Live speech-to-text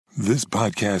This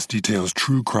podcast details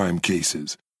true crime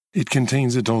cases. It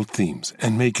contains adult themes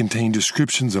and may contain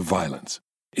descriptions of violence.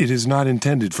 It is not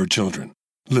intended for children.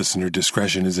 Listener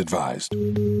discretion is advised.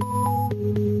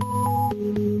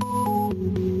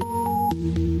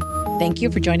 Thank you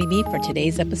for joining me for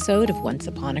today's episode of Once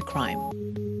Upon a Crime.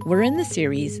 We're in the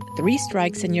series 3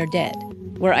 Strikes and You're Dead,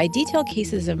 where I detail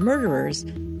cases of murderers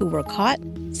who were caught,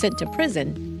 sent to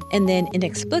prison, and then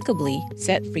inexplicably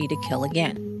set free to kill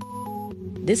again.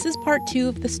 This is part 2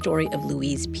 of the story of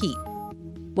Louise Peete.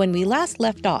 When we last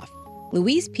left off,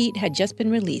 Louise Peete had just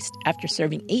been released after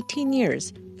serving 18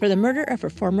 years for the murder of her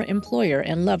former employer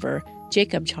and lover,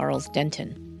 Jacob Charles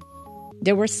Denton.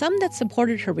 There were some that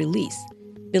supported her release,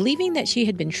 believing that she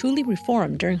had been truly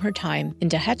reformed during her time in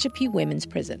Tehachapi Women's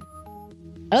Prison.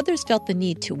 Others felt the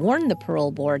need to warn the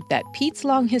parole board that Peete's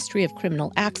long history of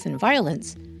criminal acts and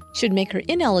violence should make her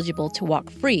ineligible to walk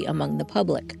free among the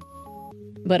public.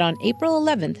 But on April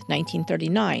 11,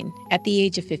 1939, at the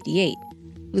age of 58,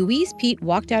 Louise Peete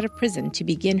walked out of prison to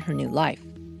begin her new life.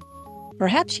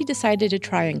 Perhaps she decided to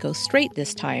try and go straight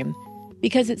this time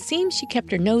because it seems she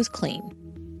kept her nose clean,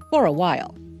 for a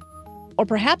while. Or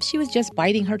perhaps she was just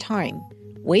biding her time,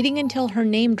 waiting until her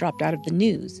name dropped out of the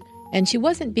news and she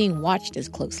wasn't being watched as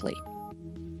closely.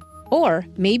 Or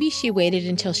maybe she waited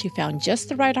until she found just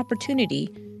the right opportunity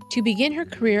to begin her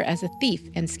career as a thief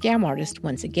and scam artist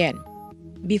once again.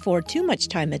 Before too much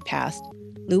time had passed,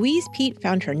 Louise Peete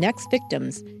found her next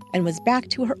victims and was back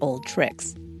to her old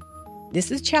tricks. This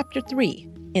is Chapter 3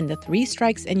 in the 3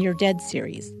 Strikes and You're Dead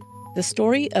series, the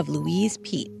story of Louise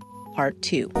Peete, Part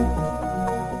 2.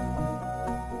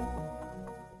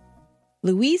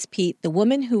 Louise Peete, the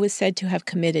woman who was said to have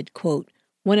committed, quote,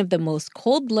 one of the most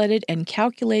cold-blooded and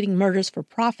calculating murders for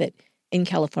profit in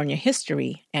California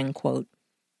history, end quote,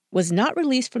 was not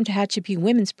released from Tehachapi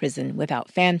Women's Prison without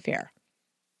fanfare.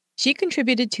 She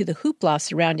contributed to the hoopla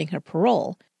surrounding her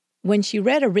parole when she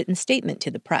read a written statement to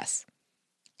the press.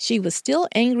 She was still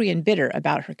angry and bitter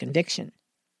about her conviction.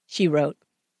 She wrote,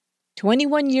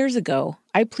 21 years ago,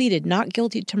 I pleaded not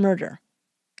guilty to murder.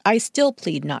 I still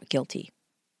plead not guilty.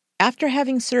 After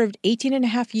having served 18 and a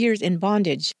half years in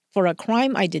bondage for a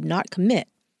crime I did not commit,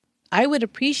 I would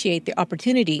appreciate the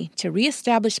opportunity to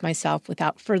reestablish myself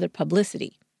without further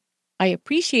publicity. I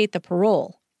appreciate the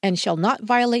parole and shall not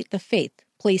violate the faith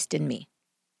placed in me.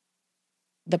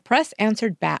 The press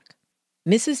answered back.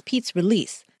 Mrs. Peete's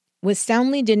release was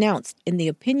soundly denounced in the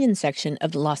opinion section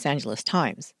of the Los Angeles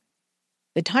Times.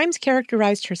 The Times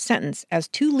characterized her sentence as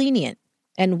too lenient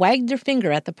and wagged their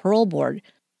finger at the parole board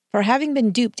for having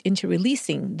been duped into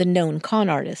releasing the known con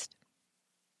artist.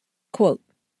 Quote,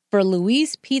 for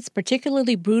Louise Peete's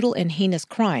particularly brutal and heinous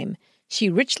crime, she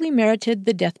richly merited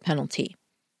the death penalty,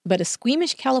 but a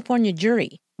squeamish California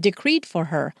jury decreed for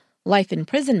her life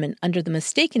imprisonment under the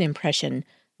mistaken impression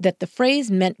that the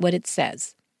phrase meant what it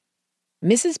says.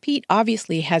 Mrs. Peete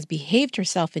obviously has behaved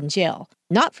herself in jail,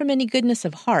 not from any goodness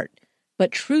of heart,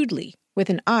 but shrewdly,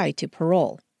 with an eye to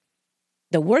parole.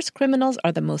 The worst criminals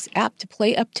are the most apt to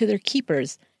play up to their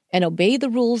keepers and obey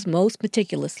the rules most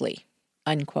meticulously,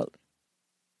 unquote.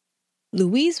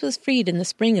 Louise was freed in the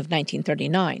spring of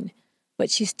 1939, but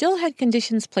she still had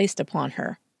conditions placed upon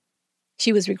her.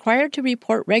 She was required to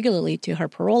report regularly to her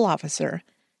parole officer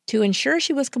to ensure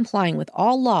she was complying with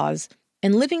all laws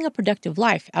and living a productive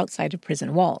life outside of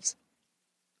prison walls.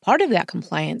 Part of that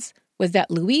compliance was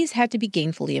that Louise had to be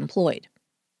gainfully employed.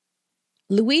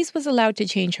 Louise was allowed to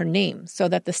change her name so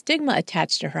that the stigma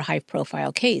attached to her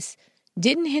high-profile case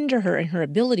didn't hinder her in her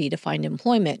ability to find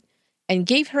employment and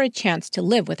gave her a chance to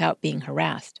live without being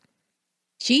harassed.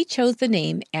 She chose the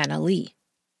name Anna Lee.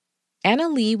 Anna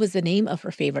Lee was the name of her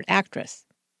favorite actress.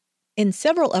 In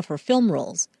several of her film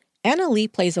roles, Anna Lee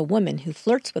plays a woman who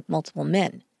flirts with multiple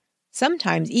men,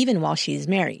 sometimes even while she is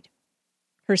married.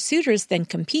 Her suitors then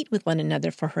compete with one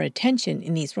another for her attention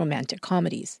in these romantic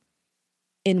comedies.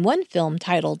 In one film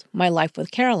titled My Life with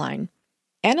Caroline,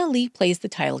 Anna Lee plays the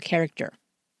title character.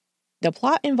 The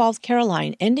plot involves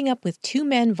Caroline ending up with 2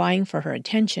 men vying for her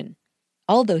attention,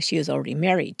 although she is already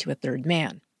married to a 3rd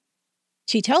man.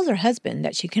 She tells her husband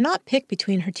that she cannot pick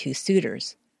between her 2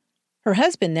 suitors. Her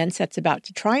husband then sets about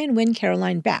to try and win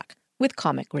Caroline back, with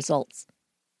comic results.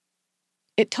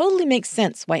 It totally makes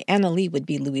sense why Anna Lee would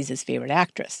be Louise's favorite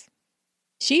actress.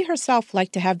 She herself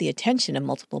liked to have the attention of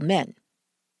multiple men.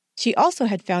 She also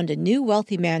had found a new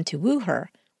wealthy man to woo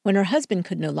her when her husband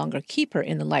could no longer keep her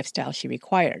in the lifestyle she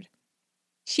required.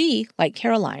 She, like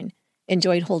Caroline,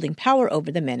 enjoyed holding power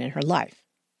over the men in her life.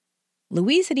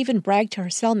 Louise had even bragged to her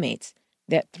cellmates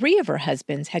that 3 of her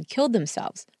husbands had killed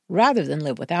themselves rather than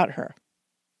live without her.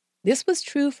 This was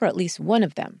true for at least one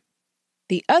of them.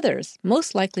 The others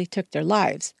most likely took their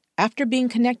lives after being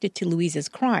connected to Louise's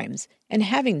crimes and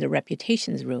having their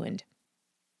reputations ruined.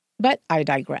 But I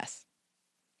digress.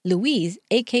 Louise,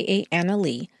 a.k.a. Anna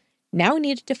Lee, now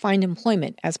needed to find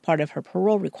employment as part of her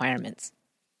parole requirements.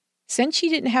 Since she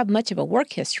didn't have much of a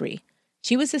work history,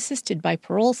 she was assisted by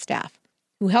parole staff,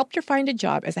 who helped her find a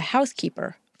job as a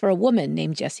housekeeper for a woman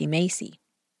named Jessie Macy.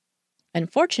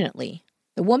 Unfortunately,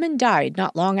 the woman died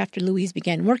not long after Louise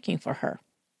began working for her.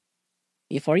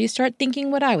 Before you start thinking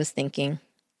what I was thinking,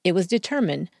 it was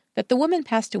determined that the woman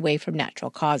passed away from natural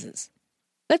causes.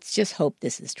 Let's just hope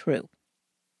this is true.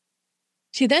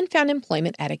 She then found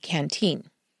employment at a canteen.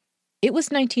 It was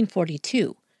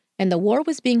 1942, and the war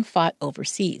was being fought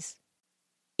overseas.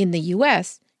 In the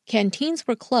U.S., canteens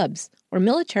were clubs where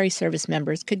military service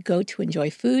members could go to enjoy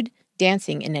food,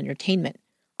 dancing, and entertainment,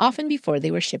 often before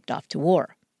they were shipped off to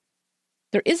war.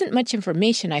 There isn't much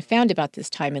information I found about this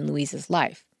time in Louise's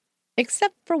life,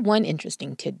 except for one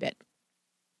interesting tidbit.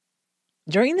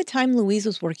 During the time Louise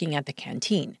was working at the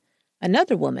canteen,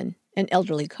 another woman, an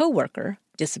elderly co-worker,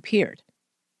 disappeared.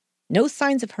 No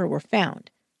signs of her were found,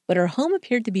 but her home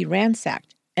appeared to be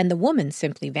ransacked, and the woman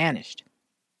simply vanished.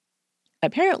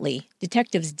 Apparently,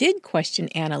 detectives did question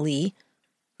Anna Lee,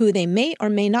 who they may or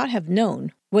may not have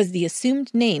known was the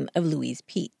assumed name of Louise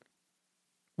Peete.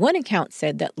 One account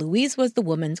said that Louise was the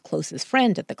woman's closest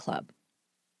friend at the club.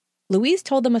 Louise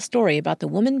told them a story about the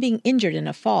woman being injured in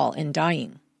a fall and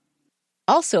dying.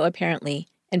 Also, apparently,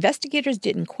 investigators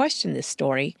didn't question this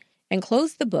story and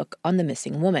closed the book on the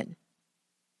missing woman.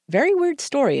 Very weird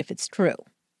story if it's true.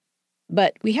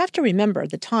 But we have to remember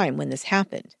the time when this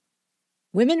happened.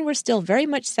 Women were still very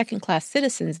much second-class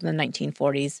citizens in the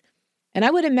 1940s, and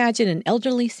I would imagine an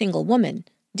elderly single woman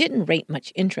didn't rate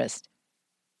much interest.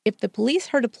 If the police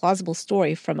heard a plausible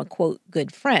story from a, quote,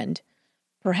 good friend,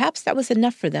 perhaps that was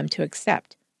enough for them to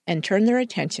accept and turn their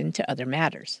attention to other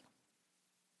matters.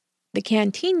 The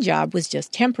canteen job was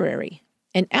just temporary,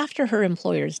 and after her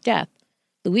employer's death,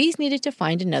 Louise needed to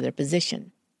find another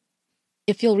position.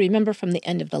 If you'll remember from the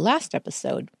end of the last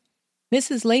episode,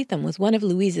 Mrs. Latham was one of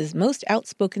Louise's most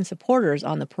outspoken supporters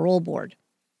on the parole board.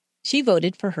 She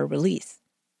voted for her release.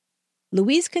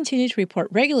 Louise continued to report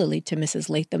regularly to Mrs.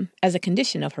 Latham as a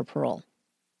condition of her parole.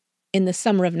 In the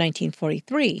summer of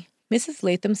 1943, Mrs.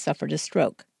 Latham suffered a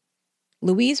stroke.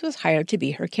 Louise was hired to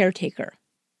be her caretaker.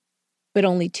 But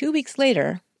only 2 weeks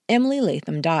later, Emily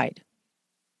Latham died.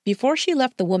 Before she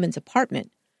left the woman's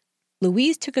apartment,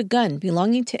 Louise took a gun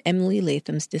belonging to Emily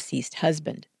Latham's deceased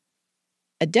husband.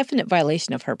 A definite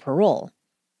violation of her parole,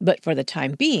 but for the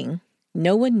time being,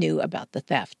 no one knew about the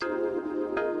theft.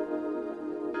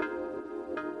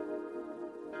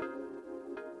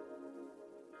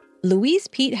 Louise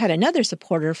Peete had another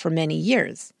supporter for many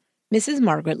years, Mrs.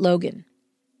 Margaret Logan.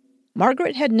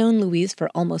 Margaret had known Louise for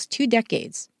almost 2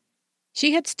 decades.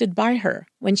 She had stood by her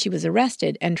when she was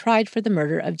arrested and tried for the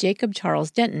murder of Jacob Charles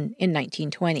Denton in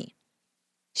 1920.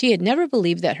 She had never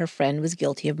believed that her friend was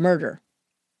guilty of murder.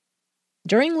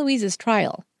 During Louise's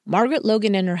trial, Margaret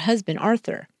Logan and her husband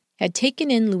Arthur had taken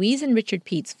in Louise and Richard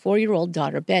Peete's 4-year-old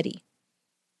daughter Betty.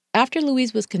 After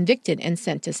Louise was convicted and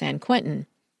sent to San Quentin,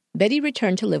 Betty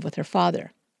returned to live with her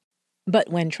father. But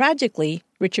when, tragically,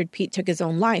 Richard Peete took his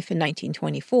own life in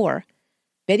 1924,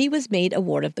 Betty was made a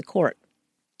ward of the court.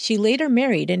 She later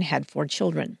married and had 4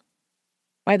 children.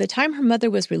 By the time her mother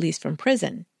was released from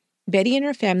prison, Betty and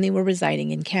her family were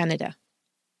residing in Canada.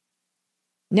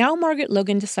 Now Margaret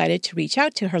Logan decided to reach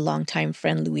out to her longtime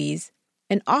friend Louise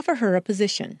and offer her a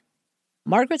position.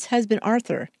 Margaret's husband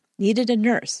Arthur needed a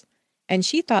nurse, and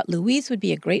she thought Louise would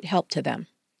be a great help to them.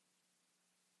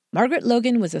 Margaret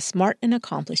Logan was a smart and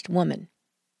accomplished woman.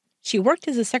 She worked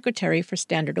as a secretary for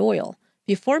Standard Oil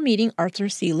before meeting Arthur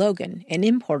C. Logan, an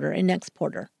importer and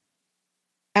exporter.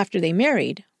 After they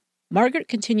married, Margaret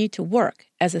continued to work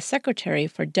as a secretary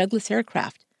for Douglas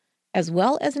Aircraft, as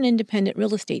well as an independent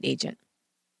real estate agent.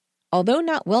 Although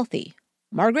not wealthy,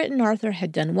 Margaret and Arthur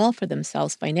had done well for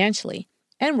themselves financially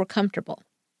and were comfortable.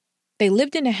 They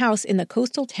lived in a house in the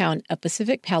coastal town of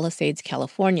Pacific Palisades,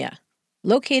 California,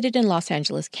 located in Los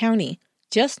Angeles County,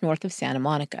 just north of Santa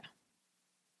Monica.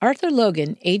 Arthur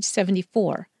Logan, age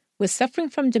 74, was suffering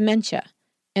from dementia,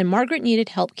 and Margaret needed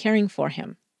help caring for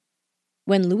him.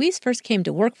 When Louise first came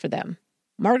to work for them,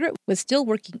 Margaret was still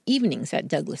working evenings at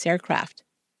Douglas Aircraft.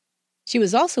 She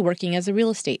was also working as a real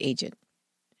estate agent.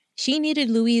 She needed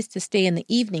Louise to stay in the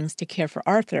evenings to care for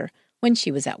Arthur when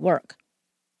she was at work.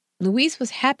 Louise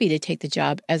was happy to take the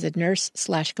job as a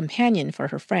nurse/companion for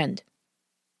her friend.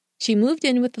 She moved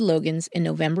in with the Logans in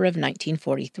November of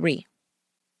 1943.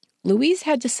 Louise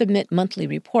had to submit monthly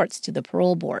reports to the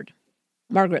parole board.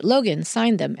 Margaret Logan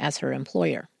signed them as her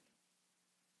employer.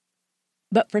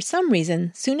 But for some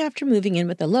reason, soon after moving in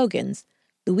with the Logans,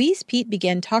 Louise Peet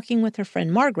began talking with her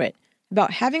friend Margaret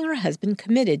about having her husband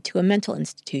committed to a mental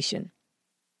institution.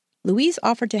 Louise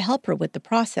offered to help her with the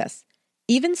process,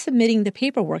 even submitting the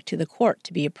paperwork to the court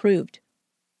to be approved.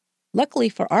 Luckily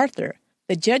for Arthur,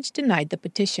 the judge denied the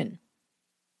petition.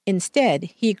 Instead,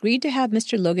 he agreed to have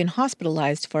Mr. Logan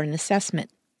hospitalized for an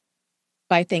assessment.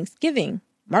 By Thanksgiving,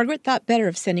 Margaret thought better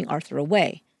of sending Arthur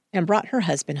away and brought her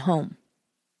husband home.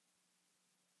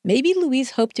 Maybe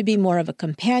Louise hoped to be more of a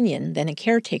companion than a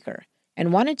caretaker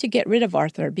and wanted to get rid of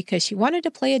Arthur because she wanted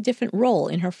to play a different role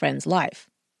in her friend's life.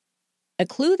 A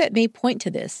clue that may point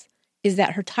to this is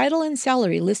that her title and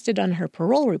salary listed on her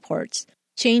parole reports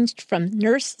changed from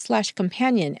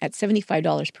nurse/companion at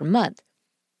 $75 per month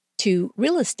to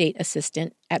real estate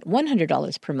assistant at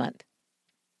 $100 per month.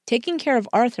 Taking care of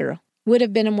Arthur would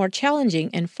have been a more challenging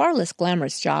and far less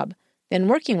glamorous job than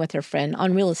working with her friend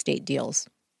on real estate deals.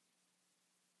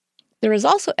 There is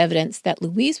also evidence that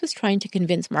Louise was trying to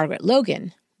convince Margaret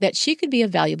Logan that she could be a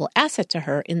valuable asset to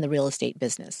her in the real estate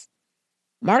business.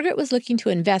 Margaret was looking to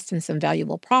invest in some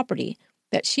valuable property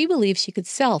that she believed she could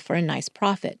sell for a nice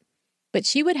profit, but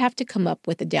she would have to come up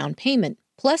with a down payment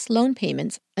plus loan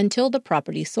payments until the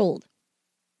property sold.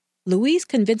 Louise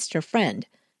convinced her friend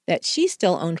that she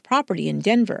still owned property in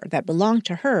Denver that belonged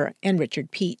to her and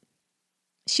Richard Peet.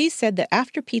 She said that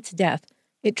after Peet's death,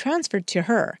 it transferred to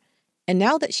her, and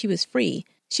now that she was free,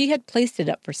 she had placed it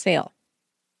up for sale.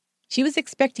 She was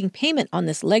expecting payment on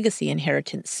this legacy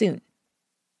inheritance soon.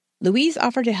 Louise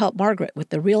offered to help Margaret with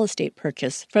the real estate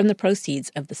purchase from the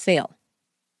proceeds of the sale.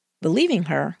 Believing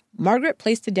her, Margaret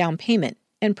placed a down payment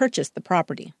and purchased the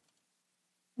property.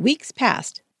 Weeks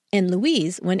passed, and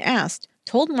Louise, when asked,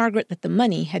 told Margaret that the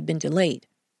money had been delayed.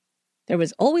 There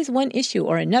was always one issue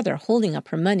or another holding up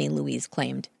her money, Louise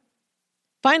claimed.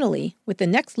 Finally, with the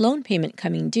next loan payment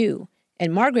coming due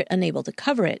and Margaret unable to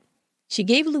cover it, she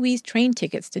gave Louise train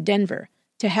tickets to Denver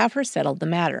to have her settle the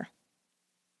matter.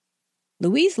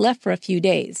 Louise left for a few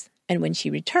days, and when she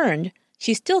returned,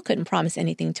 she still couldn't promise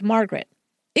anything to Margaret.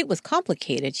 It was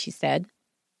complicated, she said.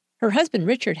 Her husband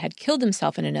Richard had killed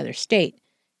himself in another state,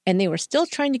 and they were still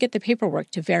trying to get the paperwork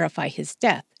to verify his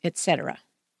death, etc.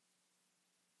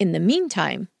 In the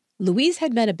meantime, Louise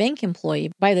had met a bank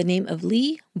employee by the name of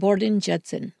Lee Borden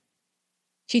Judson.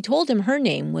 She told him her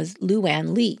name was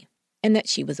Luann Lee, and that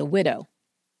she was a widow.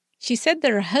 She said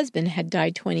that her husband had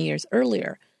died 20 years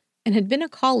earlier and had been a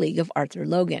colleague of Arthur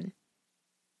Logan.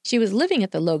 She was living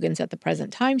at the Logans at the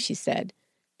present time, she said,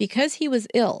 because he was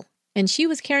ill, and she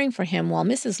was caring for him while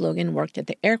Mrs. Logan worked at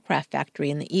the aircraft factory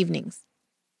in the evenings.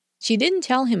 She didn't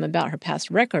tell him about her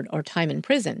past record or time in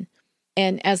prison,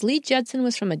 and as Lee Judson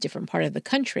was from a different part of the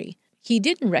country, he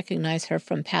didn't recognize her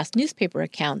from past newspaper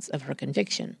accounts of her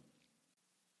conviction.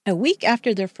 A week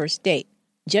after their first date,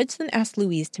 Judson asked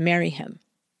Louise to marry him.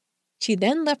 She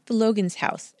then left the Logans'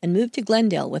 house and moved to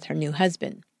Glendale with her new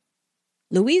husband.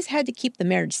 Louise had to keep the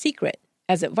marriage secret,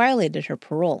 as it violated her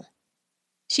parole.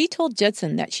 She told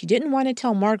Judson that she didn't want to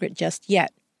tell Margaret just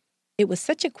yet. It was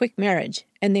such a quick marriage,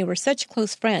 and they were such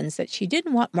close friends that she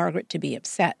didn't want Margaret to be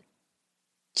upset.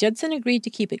 Judson agreed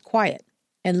to keep it quiet,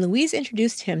 and Louise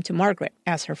introduced him to Margaret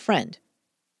as her friend.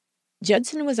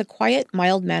 Judson was a quiet,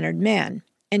 mild-mannered man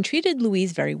and treated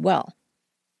Louise very well.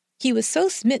 He was so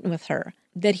smitten with her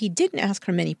that he didn't ask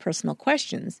her many personal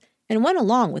questions and went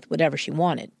along with whatever she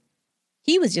wanted.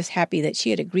 He was just happy that she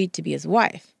had agreed to be his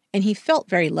wife, and he felt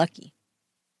very lucky.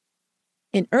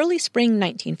 In early spring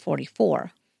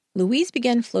 1944, Louise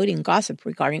began floating gossip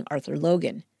regarding Arthur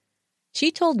Logan.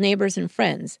 She told neighbors and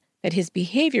friends that his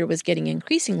behavior was getting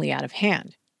increasingly out of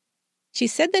hand. She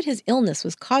said that his illness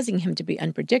was causing him to be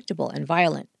unpredictable and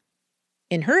violent.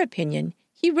 In her opinion,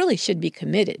 he really should be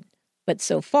committed, but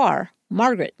so far,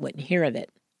 Margaret wouldn't hear of it.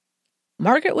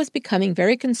 Margaret was becoming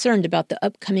very concerned about the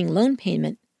upcoming loan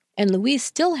payment, and Louise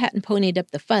still hadn't ponied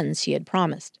up the funds she had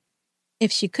promised.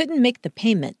 If she couldn't make the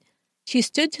payment, she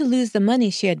stood to lose the money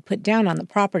she had put down on the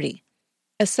property,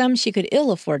 a sum she could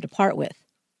ill afford to part with.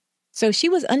 So she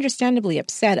was understandably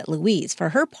upset at Louise for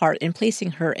her part in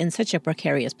placing her in such a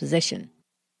precarious position.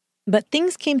 But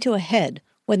things came to a head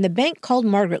when the bank called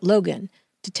Margaret Logan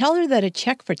to tell her that a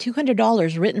check for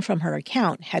 $200 written from her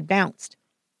account had bounced.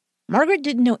 Margaret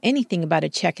didn't know anything about a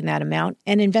check in that amount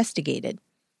and investigated.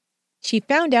 She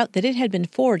found out that it had been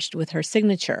forged with her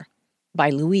signature, by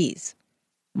Louise.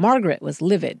 Margaret was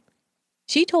livid.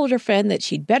 She told her friend that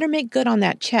she'd better make good on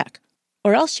that check,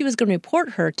 or else she was going to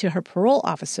report her to her parole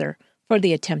officer for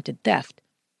the attempted theft.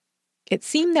 It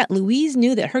seemed that Louise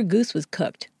knew that her goose was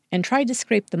cooked and tried to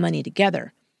scrape the money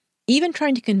together, even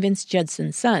trying to convince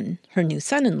Judson's son, her new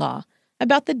son-in-law,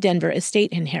 about the Denver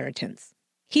estate inheritance.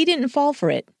 He didn't fall for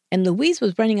it, and Louise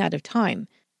was running out of time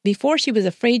before she was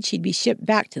afraid she'd be shipped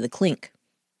back to the clink.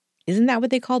 Isn't that what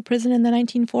they called prison in the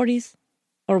 1940s?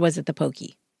 Or was it the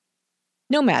pokey?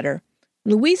 No matter,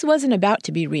 Louise wasn't about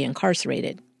to be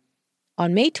reincarcerated.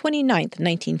 On May 29,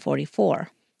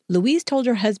 1944, Louise told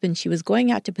her husband she was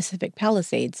going out to Pacific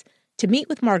Palisades to meet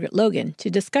with Margaret Logan to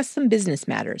discuss some business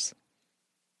matters.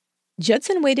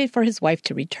 Judson waited for his wife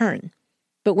to return,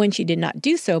 but when she did not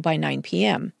do so by 9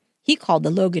 p.m., he called the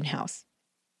Logan house.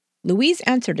 Louise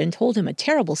answered and told him a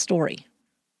terrible story.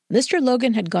 Mr.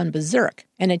 Logan had gone berserk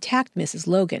and attacked Mrs.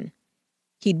 Logan.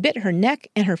 He'd bit her neck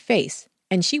and her face,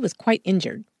 and she was quite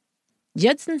injured.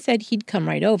 Judson said he'd come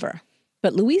right over,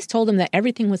 but Louise told him that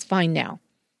everything was fine now.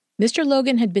 Mr.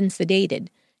 Logan had been sedated,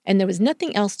 and there was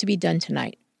nothing else to be done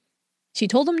tonight. She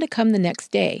told him to come the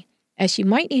next day, as she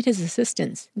might need his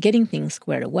assistance getting things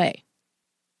squared away.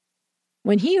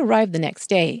 When he arrived the next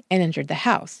day and entered the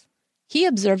house, he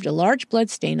observed a large blood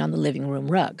stain on the living room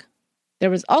rug. There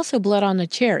was also blood on a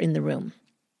chair in the room.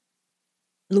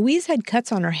 Louise had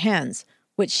cuts on her hands,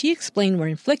 which she explained were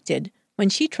inflicted when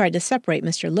she tried to separate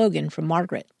Mr. Logan from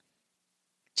Margaret.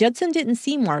 Judson didn't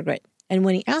see Margaret, and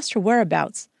when he asked her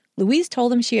whereabouts, Louise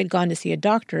told him she had gone to see a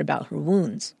doctor about her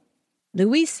wounds.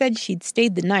 Louise said she'd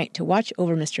stayed the night to watch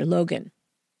over Mr. Logan.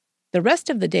 The rest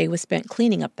of the day was spent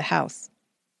cleaning up the house.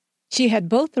 She had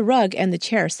both the rug and the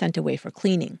chair sent away for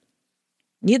cleaning.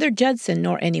 Neither Judson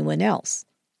nor anyone else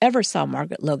ever saw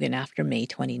Margaret Logan after May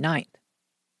 29th.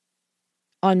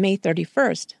 On May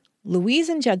 31st, Louise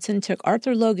and Judson took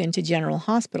Arthur Logan to General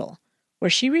Hospital, where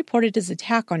she reported his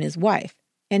attack on his wife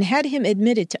and had him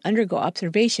admitted to undergo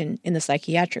observation in the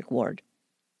psychiatric ward.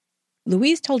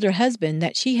 Louise told her husband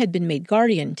that she had been made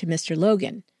guardian to Mr.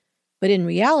 Logan, but in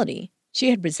reality, she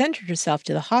had presented herself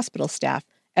to the hospital staff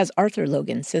as Arthur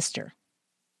Logan's sister.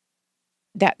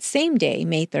 That same day,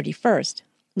 May 31st,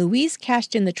 Louise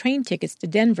cashed in the train tickets to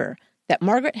Denver that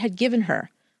Margaret had given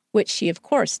her, which she, of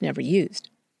course, never used.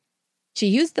 She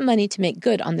used the money to make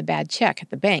good on the bad check at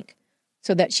the bank,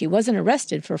 so that she wasn't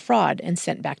arrested for fraud and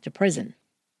sent back to prison.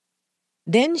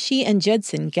 Then she and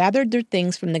Judson gathered their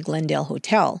things from the Glendale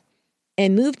Hotel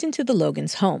and moved into the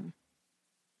Logans' home.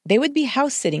 They would be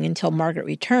house-sitting until Margaret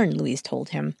returned, Louise told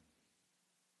him.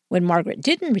 When Margaret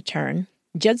didn't return,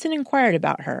 Judson inquired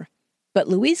about her, but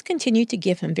Louise continued to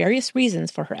give him various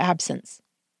reasons for her absence.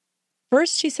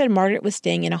 First, she said Margaret was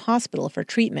staying in a hospital for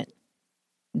treatment.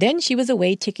 Then she was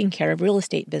away taking care of real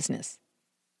estate business.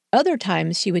 Other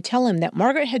times, she would tell him that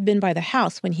Margaret had been by the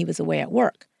house when he was away at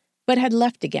work, but had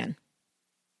left again.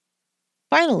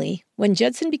 Finally, when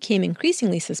Judson became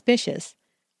increasingly suspicious,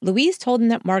 Louise told him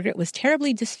that Margaret was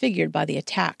terribly disfigured by the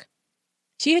attack.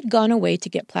 She had gone away to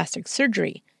get plastic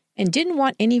surgery and didn't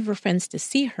want any of her friends to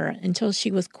see her until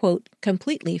she was, quote,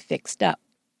 completely fixed up.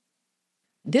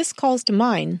 This calls to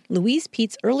mind Louise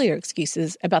Pete's earlier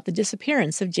excuses about the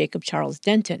disappearance of Jacob Charles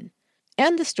Denton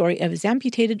and the story of his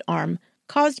amputated arm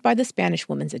caused by the Spanish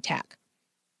woman's attack.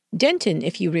 Denton,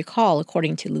 if you recall,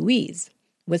 according to Louise,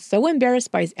 was so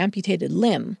embarrassed by his amputated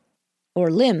limb,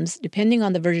 or limbs, depending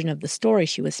on the version of the story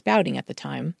she was spouting at the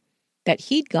time, that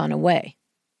he'd gone away.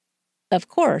 Of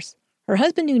course, her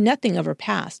husband knew nothing of her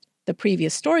past, the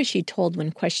previous story she told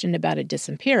when questioned about a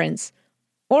disappearance,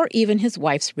 or even his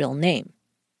wife's real name.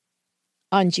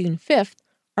 On June 5th,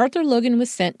 Arthur Logan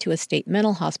was sent to a state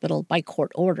mental hospital by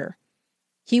court order.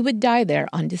 He would die there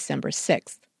on December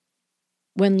 6th.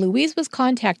 When Louise was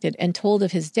contacted and told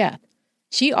of his death,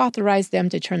 she authorized them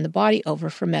to turn the body over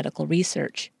for medical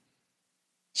research.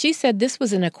 She said this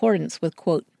was in accordance with,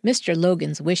 quote, Mr.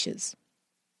 Logan's wishes.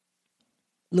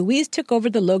 Louise took over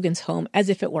the Logans' home as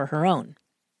if it were her own.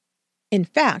 In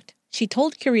fact, she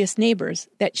told curious neighbors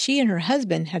that she and her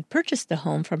husband had purchased the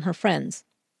home from her friends.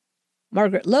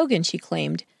 Margaret Logan, she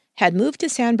claimed, had moved to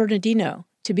San Bernardino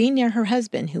to be near her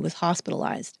husband, who was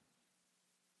hospitalized.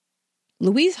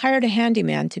 Louise hired a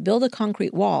handyman to build a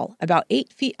concrete wall about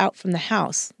 8 feet out from the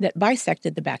house that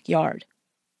bisected the backyard.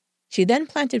 She then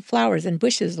planted flowers and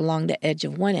bushes along the edge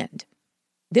of one end.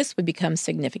 This would become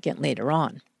significant later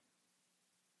on.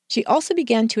 She also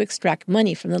began to extract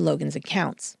money from the Logans'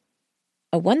 accounts.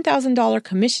 A $1,000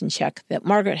 commission check that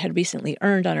Margaret had recently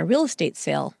earned on a real estate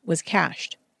sale was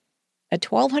cashed. A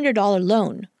 $1,200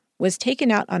 loan was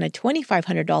taken out on a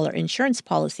 $2,500 insurance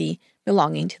policy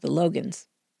belonging to the Logans.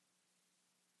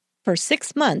 For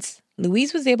 6 months,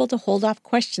 Louise was able to hold off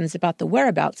questions about the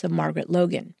whereabouts of Margaret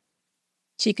Logan.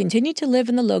 She continued to live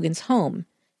in the Logans' home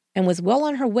and was well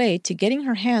on her way to getting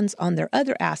her hands on their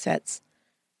other assets,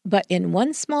 but in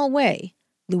one small way,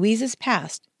 Louise's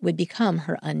past would become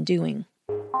her undoing.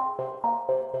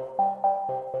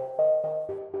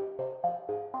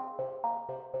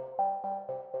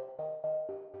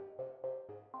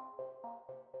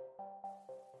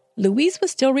 Louise was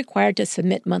still required to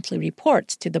submit monthly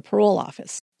reports to the parole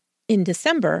office. In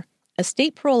December, a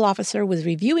state parole officer was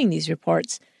reviewing these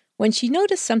reports when she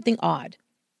noticed something odd.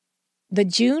 The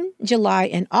June, July,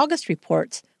 and August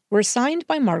reports were signed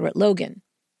by Margaret Logan,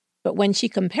 but when she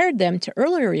compared them to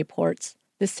earlier reports,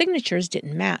 the signatures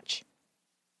didn't match.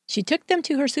 She took them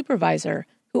to her supervisor,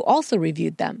 who also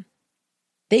reviewed them.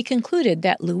 They concluded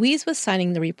that Louise was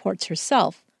signing the reports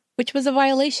herself, which was a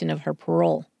violation of her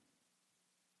parole.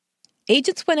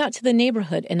 Agents went out to the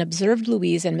neighborhood and observed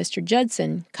Louise and Mr.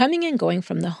 Judson coming and going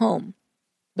from the home,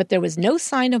 but there was no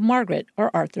sign of Margaret or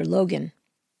Arthur Logan.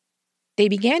 They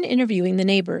began interviewing the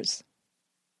neighbors.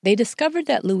 They discovered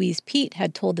that Louise Peete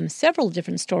had told them several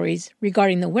different stories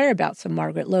regarding the whereabouts of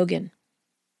Margaret Logan.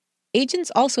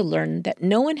 Agents also learned that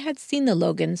no one had seen the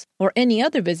Logans or any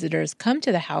other visitors come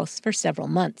to the house for several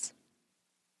months.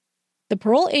 The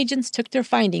parole agents took their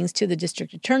findings to the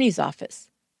district attorney's office.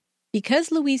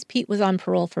 Because Louise Peete was on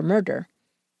parole for murder,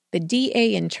 the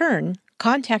DA in turn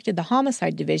contacted the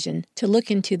Homicide Division to look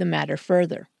into the matter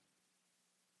further.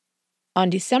 On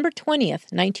December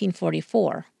 20th,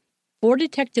 1944, 4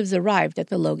 detectives arrived at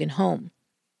the Logan home.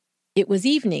 It was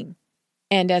evening,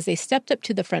 and as they stepped up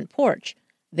to the front porch,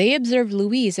 they observed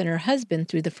Louise and her husband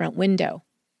through the front window.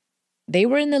 They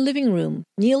were in the living room,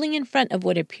 kneeling in front of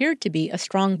what appeared to be a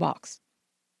strongbox.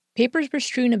 Papers were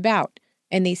strewn about,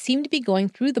 and they seemed to be going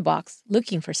through the box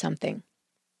looking for something.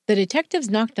 The detectives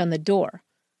knocked on the door.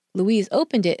 Louise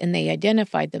opened it and they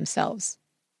identified themselves.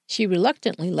 She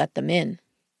reluctantly let them in.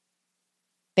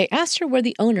 They asked her where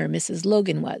the owner, Mrs.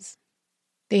 Logan, was.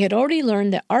 They had already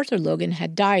learned that Arthur Logan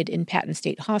had died in Patton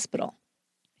State Hospital.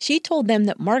 She told them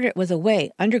that Margaret was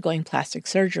away undergoing plastic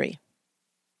surgery.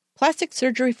 Plastic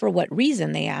surgery for what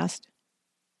reason, they asked.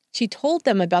 She told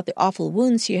them about the awful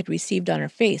wounds she had received on her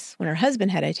face when her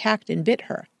husband had attacked and bit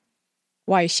her.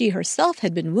 Why, she herself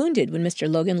had been wounded when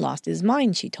Mr. Logan lost his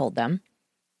mind, she told them.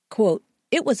 Quote,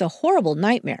 "It was a horrible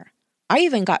nightmare. I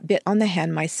even got bit on the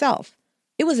hand myself.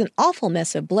 It was an awful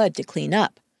mess of blood to clean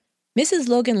up. Mrs.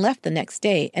 Logan left the next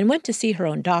day and went to see her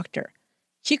own doctor.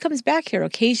 She comes back here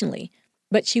occasionally,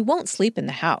 but she won't sleep in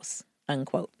the house."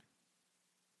 Unquote.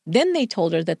 Then they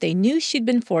told her that they knew she'd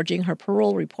been forging her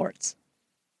parole reports.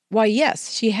 Why,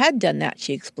 yes, she had done that,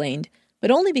 she explained, but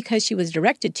only because she was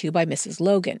directed to by Mrs.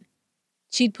 Logan.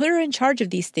 She'd put her in charge of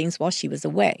these things while she was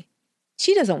away.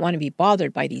 She doesn't want to be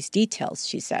bothered by these details,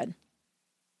 she said.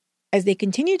 As they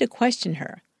continued to question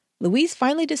her, Louise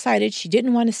finally decided she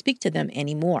didn't want to speak to them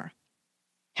anymore.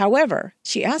 However,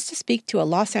 she asked to speak to a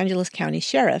Los Angeles County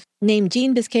sheriff named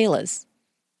Gene Biscayles.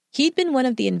 He'd been one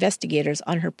of the investigators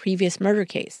on her previous murder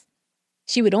case.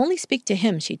 She would only speak to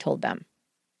him, she told them.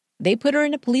 They put her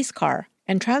in a police car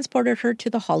and transported her to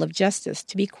the Hall of Justice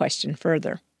to be questioned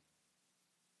further.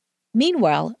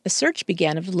 Meanwhile, a search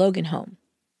began of the Logan home.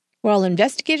 While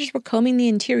investigators were combing the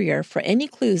interior for any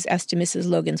clues as to Mrs.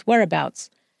 Logan's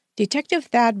whereabouts, Detective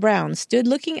Thad Brown stood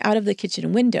looking out of the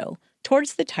kitchen window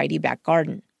towards the tidy back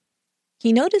garden.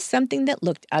 He noticed something that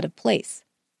looked out of place.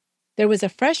 There was a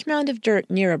fresh mound of dirt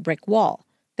near a brick wall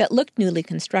that looked newly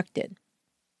constructed.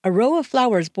 A row of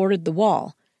flowers bordered the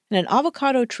wall, and an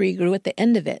avocado tree grew at the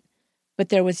end of it, but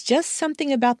there was just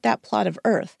something about that plot of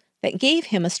earth that gave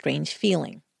him a strange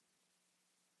feeling.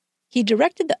 He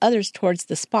directed the others towards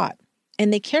the spot,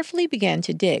 and they carefully began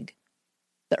to dig.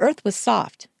 The earth was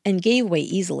soft and gave way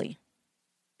easily.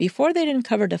 Before they'd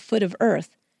uncovered a foot of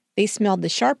earth, they smelled the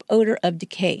sharp odor of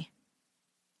decay.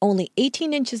 Only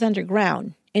 18 inches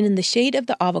underground, and in the shade of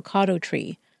the avocado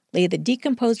tree, lay the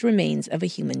decomposed remains of a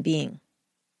human being.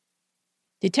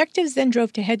 Detectives then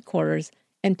drove to headquarters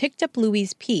and picked up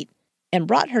Louise Peete and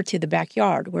brought her to the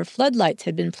backyard where floodlights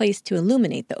had been placed to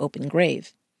illuminate the open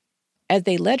grave. As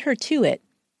they led her to it,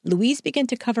 Louise began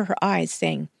to cover her eyes,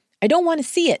 saying, "I don't want to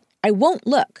see it. I won't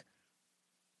look."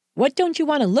 "What don't you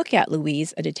want to look at,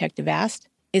 Louise?" a detective asked.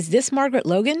 "Is this Margaret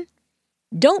Logan?"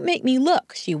 "Don't make me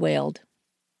look," she wailed.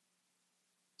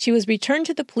 She was returned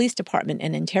to the police department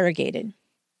and interrogated.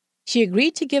 She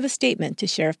agreed to give a statement to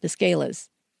Sheriff Biscayles.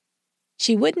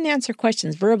 She wouldn't answer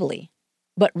questions verbally,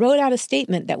 but wrote out a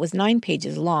statement that was 9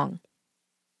 pages long.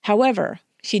 However,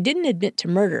 she didn't admit to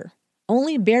murder,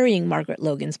 only burying Margaret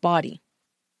Logan's body.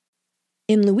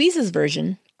 In Louise's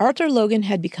version, Arthur Logan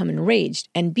had become enraged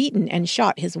and beaten and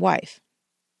shot his wife.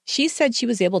 She said she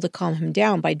was able to calm him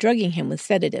down by drugging him with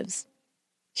sedatives.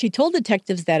 She told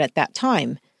detectives that at that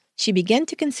time, she began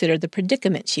to consider the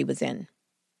predicament she was in.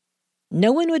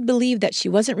 No one would believe that she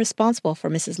wasn't responsible for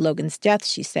Mrs. Logan's death,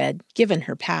 she said, given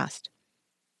her past.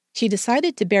 She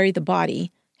decided to bury the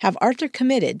body, have Arthur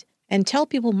committed, and tell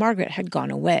people Margaret had gone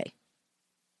away.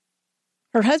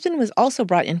 Her husband was also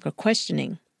brought in for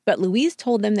questioning, but Louise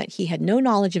told them that he had no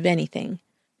knowledge of anything.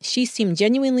 She seemed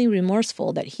genuinely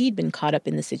remorseful that he'd been caught up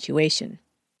in the situation.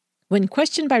 When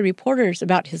questioned by reporters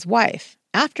about his wife,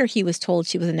 after he was told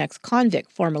she was an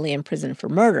ex-convict formerly in prison for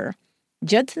murder,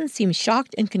 Judson seemed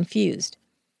shocked and confused.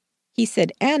 He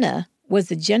said Anna was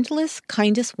the gentlest,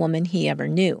 kindest woman he ever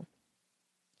knew.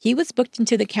 He was booked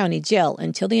into the county jail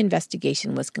until the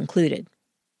investigation was concluded.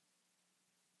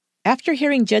 After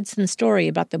hearing Judson's story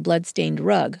about the blood-stained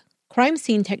rug, crime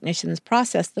scene technicians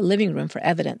processed the living room for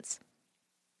evidence.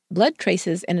 Blood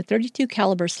traces and a .32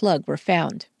 caliber slug were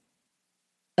found.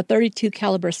 A .32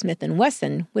 caliber Smith &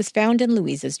 Wesson was found in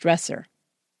Louise's dresser.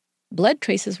 Blood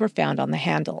traces were found on the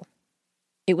handle.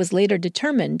 It was later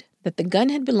determined that the gun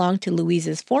had belonged to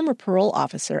Louise's former parole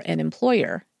officer and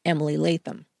employer, Emily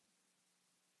Latham.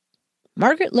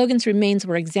 Margaret Logan's remains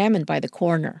were examined by the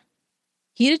coroner.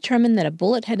 He determined that a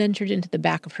bullet had entered into the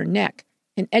back of her neck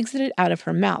and exited out of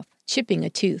her mouth, chipping a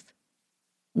tooth.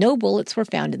 No bullets were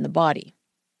found in the body.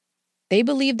 They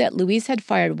believed that Louise had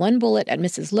fired one bullet at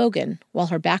Mrs. Logan while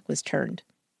her back was turned.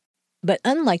 But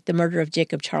unlike the murder of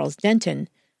Jacob Charles Denton,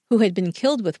 who had been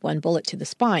killed with one bullet to the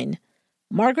spine,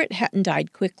 Margaret Hatton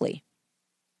died quickly.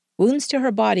 Wounds to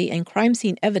her body and crime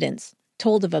scene evidence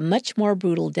told of a much more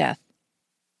brutal death.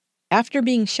 After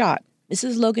being shot,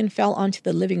 Mrs. Logan fell onto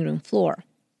the living room floor.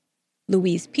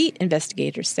 Louise Peete,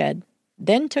 investigators said,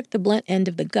 then took the blunt end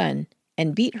of the gun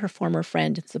and beat her former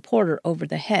friend and supporter over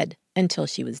the head until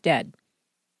she was dead.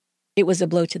 It was a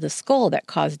blow to the skull that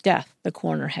caused death, the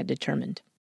coroner had determined.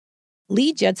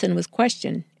 Lee Judson was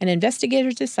questioned, and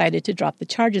investigators decided to drop the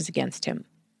charges against him.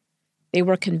 They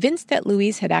were convinced that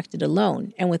Louise had acted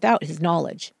alone and without his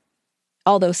knowledge,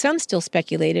 although some still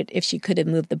speculated if she could have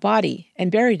moved the body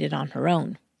and buried it on her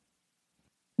own.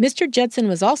 Mr. Judson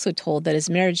was also told that his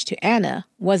marriage to Anna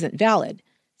wasn't valid,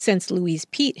 since Louise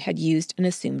Peete had used an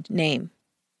assumed name.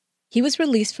 He was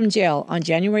released from jail on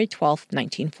January 12,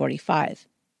 1945.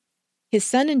 His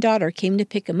son and daughter came to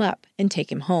pick him up and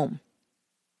take him home.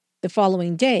 The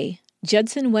following day,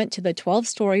 Judson went to the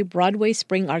 12-story Broadway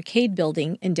Spring Arcade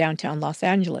building in downtown Los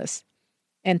Angeles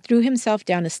and threw himself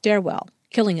down a stairwell,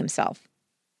 killing himself.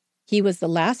 He was the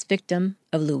last victim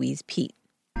of Louise Peete.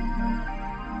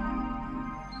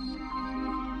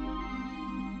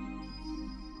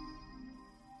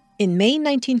 In May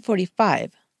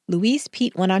 1945, Louise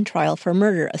Peete went on trial for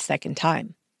murder a second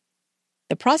time.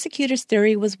 The prosecutor's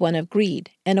theory was one of greed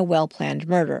and a well-planned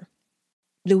murder.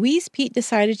 Louise Peete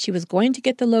decided she was going to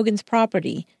get the Logans'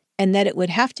 property and that it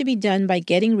would have to be done by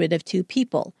getting rid of two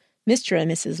people, Mr. and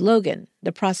Mrs. Logan,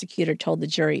 the prosecutor told the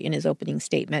jury in his opening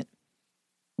statement.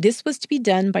 This was to be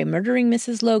done by murdering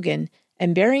Mrs. Logan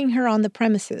and burying her on the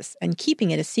premises and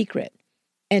keeping it a secret,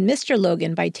 and Mr.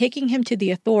 Logan by taking him to the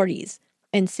authorities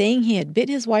and saying he had bit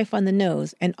his wife on the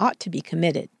nose and ought to be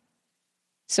committed.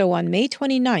 So on May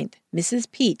 29th,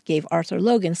 Mrs. Peete gave Arthur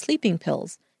Logan sleeping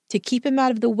pills to keep him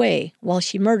out of the way while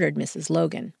she murdered Mrs.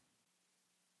 Logan.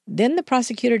 Then the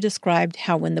prosecutor described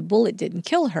how when the bullet didn't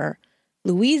kill her,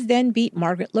 Louise then beat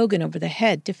Margaret Logan over the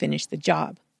head to finish the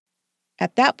job.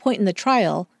 At that point in the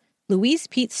trial, Louise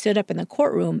Peete stood up in the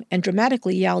courtroom and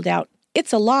dramatically yelled out,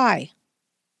 "It's a lie!"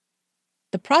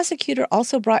 The prosecutor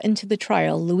also brought into the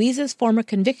trial Louise's former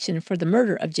conviction for the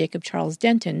murder of Jacob Charles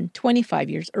Denton 25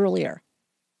 years earlier.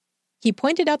 He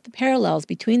pointed out the parallels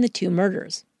between the two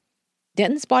murders.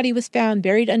 Denton's body was found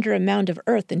buried under a mound of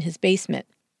earth in his basement.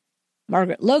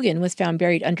 Margaret Logan was found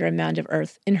buried under a mound of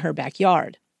earth in her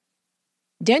backyard.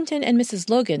 Denton and Mrs.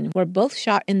 Logan were both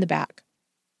shot in the back.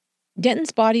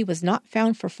 Denton's body was not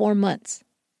found for 4 months,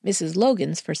 Mrs.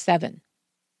 Logan's for 7.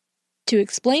 To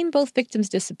explain both victims'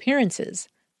 disappearances,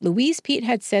 Louise Peete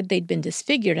had said they'd been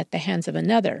disfigured at the hands of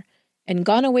another and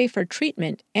gone away for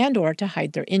treatment and/or to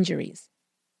hide their injuries.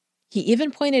 He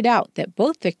even pointed out that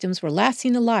both victims were last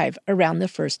seen alive around the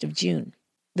 1st of June.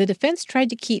 The defense tried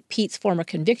to keep Pete's former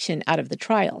conviction out of the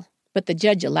trial, but the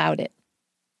judge allowed it.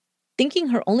 Thinking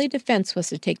her only defense was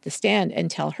to take the stand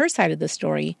and tell her side of the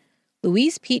story,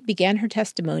 Louise Peete began her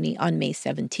testimony on May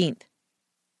 17th.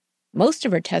 Most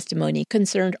of her testimony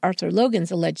concerned Arthur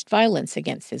Logan's alleged violence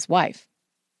against his wife.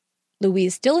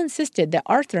 Louise still insisted that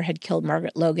Arthur had killed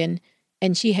Margaret Logan,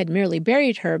 and she had merely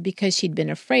buried her because she'd been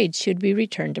afraid she would be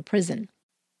returned to prison.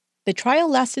 The trial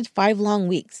lasted 5 long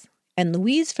weeks, and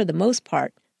Louise, for the most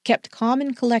part, kept calm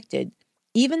and collected,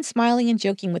 even smiling and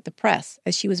joking with the press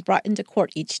as she was brought into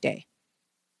court each day.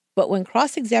 But when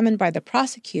cross-examined by the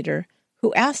prosecutor,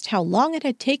 who asked how long it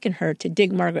had taken her to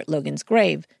dig Margaret Logan's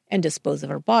grave and dispose of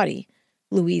her body,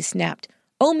 Louise snapped,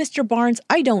 "Oh, Mr. Barnes,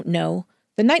 I don't know.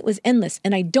 The night was endless,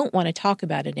 and I don't want to talk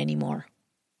about it anymore."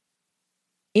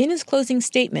 In his closing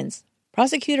statements,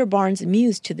 Prosecutor Barnes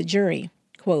mused to the jury,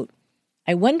 quote,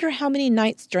 "I wonder how many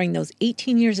nights during those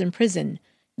 18 years in prison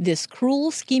this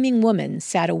cruel, scheming woman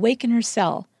sat awake in her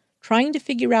cell, trying to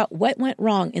figure out what went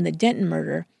wrong in the Denton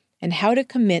murder and how to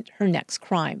commit her next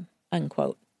crime,"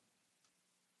 unquote.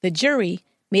 The jury,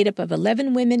 made up of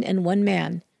 11 women and 1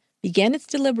 man, began its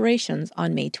deliberations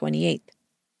on May 28th.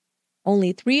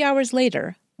 Only 3 hours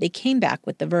later, they came back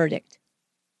with the verdict.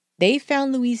 They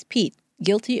found Louise Peete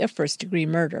guilty of first-degree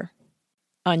murder.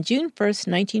 On June 1st,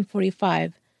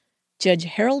 1945, Judge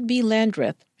Harold B.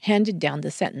 Landreth handed down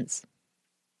the sentence.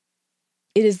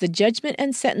 It is the judgment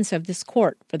and sentence of this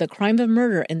court for the crime of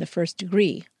murder in the first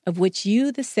degree, of which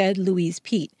you, the said Louise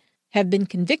Peete, have been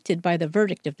convicted by the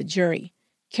verdict of the jury,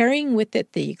 carrying with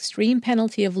it the extreme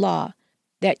penalty of law,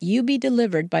 that you be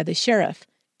delivered by the sheriff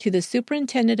to the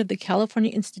superintendent of the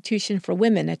California Institution for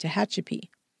Women at Tehachapi.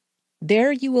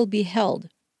 There you will be held,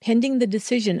 pending the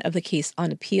decision of the case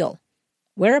on appeal,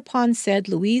 whereupon said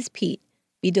Louise Peete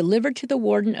be delivered to the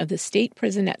warden of the state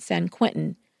prison at San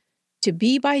Quentin, to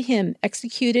be by him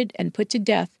executed and put to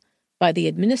death by the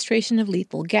administration of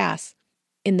lethal gas,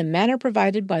 in the manner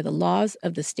provided by the laws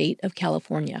of the state of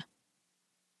California.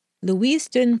 Louise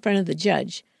stood in front of the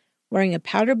judge, wearing a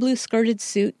powder blue skirted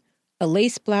suit, a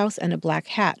lace blouse, and a black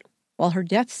hat, while her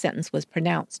death sentence was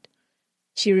pronounced.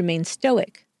 She remained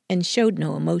stoic and showed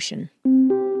no emotion.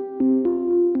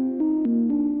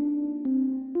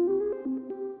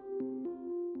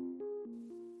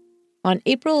 On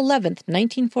April 11,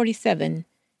 1947,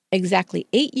 exactly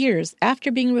 8 years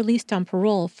after being released on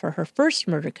parole for her first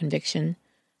murder conviction,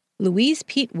 Louise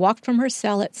Peete walked from her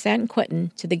cell at San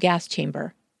Quentin to the gas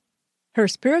chamber. Her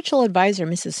spiritual advisor,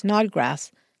 Mrs.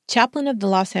 Snodgrass, chaplain of the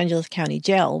Los Angeles County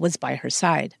Jail, was by her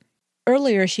side.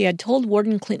 Earlier, she had told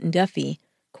Warden Clinton Duffy,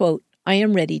 quote, "I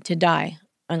am ready to die,"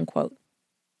 unquote.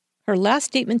 Her last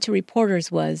statement to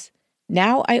reporters was,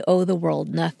 "Now I owe the world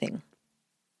nothing."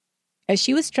 As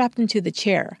she was strapped into the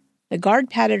chair, the guard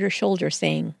patted her shoulder,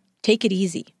 saying, "Take it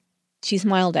easy." She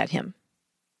smiled at him.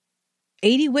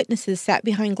 80 witnesses sat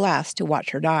behind glass to watch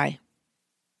her die.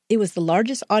 It was the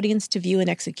largest audience to view an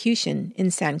execution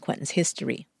in San Quentin's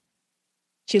history.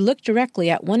 She looked directly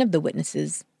at one of the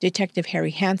witnesses, Detective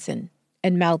Harry Hansen,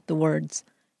 and mouthed the words,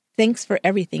 "Thanks for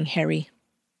everything, Harry."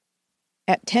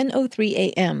 At 10:03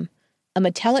 a.m., a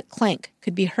metallic clank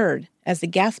could be heard as the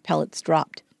gas pellets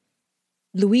dropped.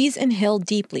 Louise inhaled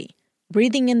deeply,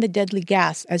 breathing in the deadly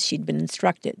gas as she'd been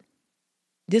instructed.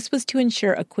 This was to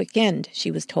ensure a quick end,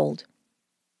 she was told.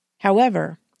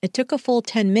 However, it took a full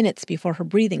 10 minutes before her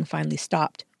breathing finally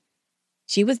stopped.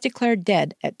 She was declared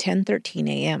dead at 10:13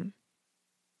 a.m.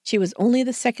 She was only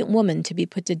the second woman to be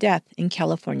put to death in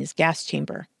California's gas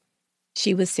chamber.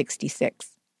 She was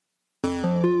 66.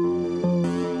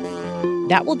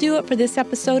 That will do it for this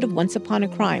episode of Once Upon a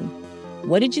Crime.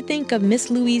 What did you think of Miss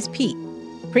Louise Peete?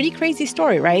 Pretty crazy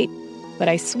story, right? But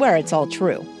I swear it's all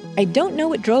true. I don't know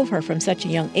what drove her from such a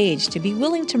young age to be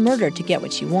willing to murder to get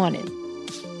what she wanted.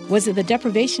 Was it the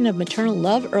deprivation of maternal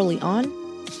love early on?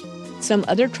 Some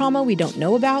other trauma we don't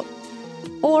know about?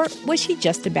 Or was she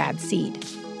just a bad seed?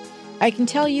 I can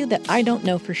tell you that I don't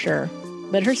know for sure,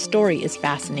 but her story is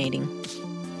fascinating.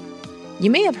 You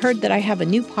may have heard that I have a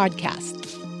new podcast.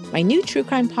 My new true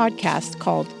crime podcast,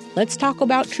 called Let's Talk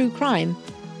About True Crime,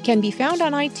 can be found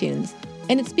on iTunes,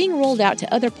 and it's being rolled out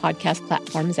to other podcast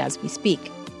platforms as we speak.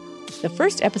 The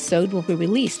first episode will be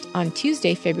released on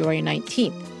Tuesday, February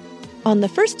 19th. On the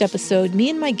first episode, me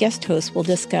and my guest host will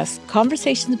discuss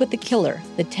Conversations with the Killer,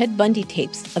 the Ted Bundy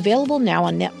tapes, available now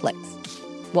on Netflix.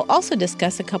 We'll also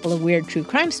discuss a couple of weird true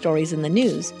crime stories in the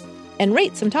news and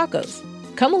rate some tacos.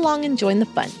 Come along and join the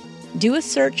fun. Do a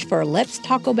search for Let's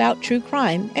Talk About True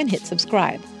Crime and hit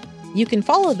subscribe. You can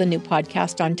follow the new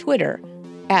podcast on Twitter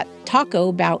at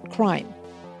TacoAboutCrime.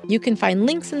 You can find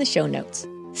links in the show notes.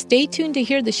 Stay tuned to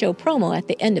hear the show promo at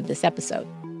the end of this episode.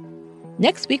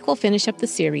 Next week, we'll finish up the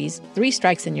series, 3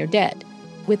 Strikes and You're Dead,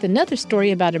 with another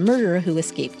story about a murderer who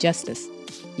escaped justice.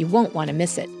 You won't want to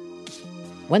miss it.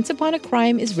 Once Upon a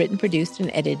Crime is written, produced, and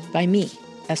edited by me,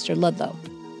 Esther Ludlow.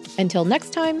 Until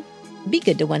next time, be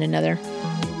good to one another.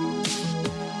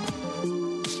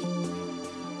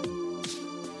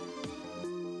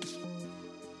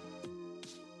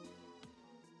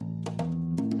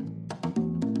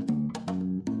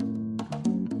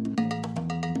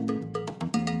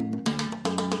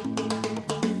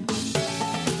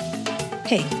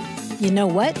 Hey, you know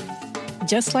what?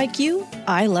 Just like you,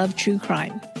 I love true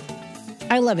crime.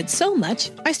 I love it so much,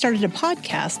 I started a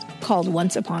podcast called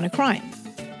Once Upon a Crime.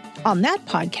 On that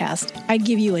podcast, I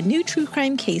give you a new true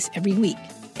crime case every week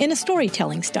in a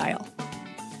storytelling style.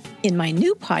 In my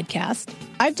new podcast,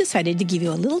 I've decided to give you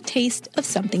a little taste of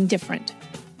something different.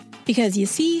 Because you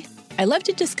see, I love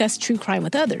to discuss true crime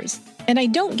with others, and I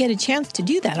don't get a chance to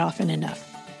do that often enough.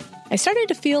 I started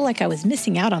to feel like I was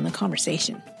missing out on the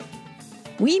conversation.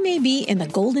 We may be in the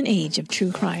golden age of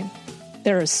true crime.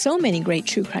 There are so many great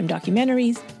true crime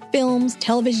documentaries, films,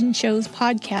 television shows,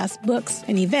 podcasts, books,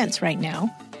 and events right now,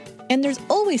 and there's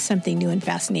always something new and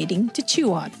fascinating to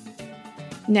chew on.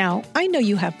 Now, I know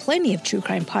you have plenty of true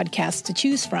crime podcasts to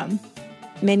choose from,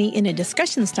 many in a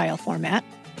discussion-style format.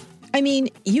 I mean,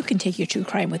 you can take your true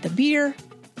crime with a beer,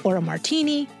 or a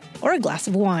martini, or a glass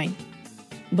of wine.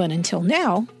 But until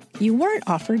now, you weren't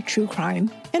offered true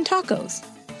crime and tacos.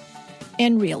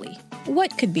 And really,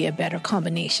 what could be a better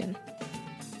combination?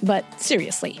 But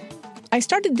seriously, I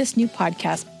started this new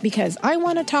podcast because I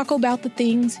want to talk about the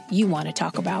things you want to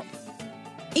talk about.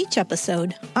 Each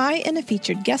episode, I and a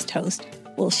featured guest host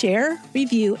will share,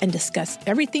 review, and discuss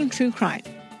everything true crime.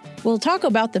 We'll talk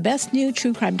about the best new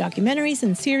true crime documentaries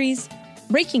and series,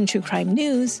 breaking true crime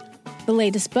news, the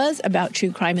latest buzz about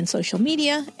true crime and social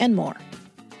media, and more.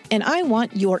 And I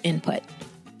want your input.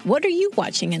 What are you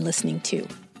watching and listening to?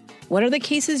 What are the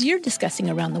cases you're discussing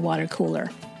around the water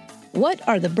cooler? What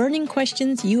are the burning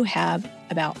questions you have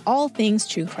about all things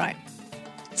true crime?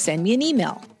 Send me an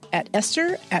email at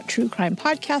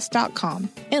esther@truecrimepodcast.com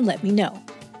and let me know.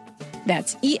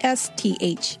 That's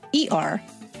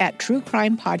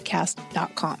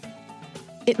ESTHER@truecrimepodcast.com.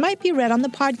 It might be read on the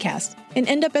podcast and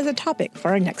end up as a topic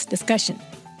for our next discussion.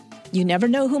 You never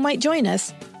know who might join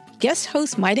us. Guest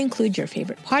hosts might include your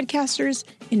favorite podcasters,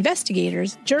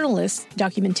 investigators, journalists,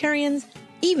 documentarians,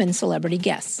 even celebrity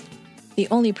guests. The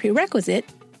only prerequisite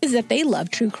is that they love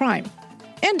true crime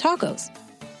and tacos.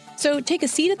 So take a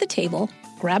seat at the table,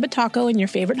 grab a taco and your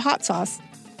favorite hot sauce,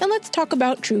 and let's talk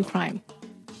about true crime.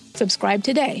 Subscribe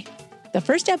today. The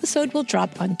first episode will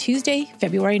drop on Tuesday,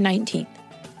 February 19th.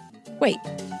 Wait,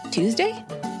 Tuesday?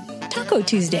 Taco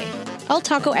Tuesday. I'll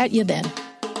taco at you then.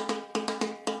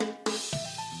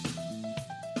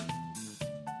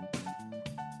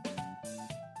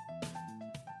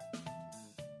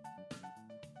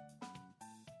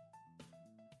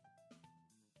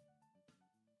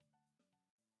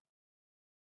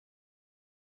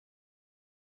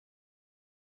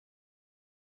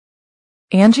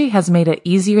 Angie has made it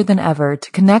easier than ever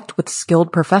to connect with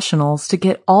skilled professionals to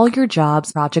get all your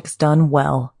jobs projects done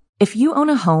well. If you own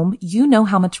a home, you know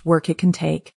how much work it can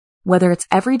take, whether it's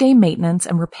everyday maintenance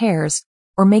and repairs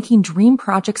or making dream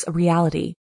projects a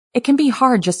reality. It can be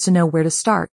hard just to know where to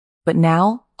start, but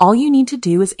now all you need to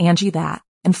do is Angie that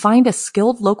and find a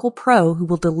skilled local pro who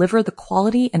will deliver the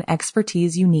quality and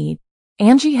expertise you need.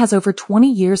 Angie has over 20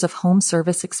 years of home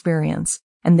service experience,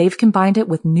 and they've combined it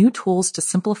with new tools to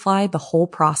simplify the whole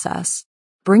process.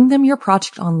 Bring them your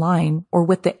project online or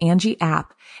with the Angie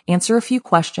app, answer a few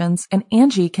questions, and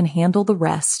Angie can handle the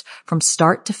rest from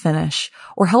start to finish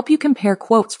or help you compare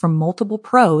quotes from multiple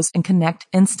pros and connect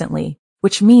instantly,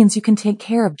 which means you can take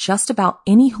care of just about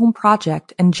any home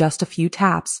project in just a few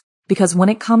taps. Because when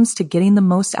it comes to getting the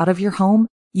most out of your home,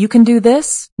 you can do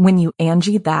this when you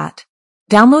Angie that.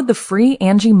 Download the free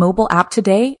Angie mobile app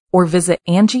today or visit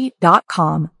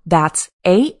Angie.com. That's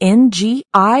ANGI.com.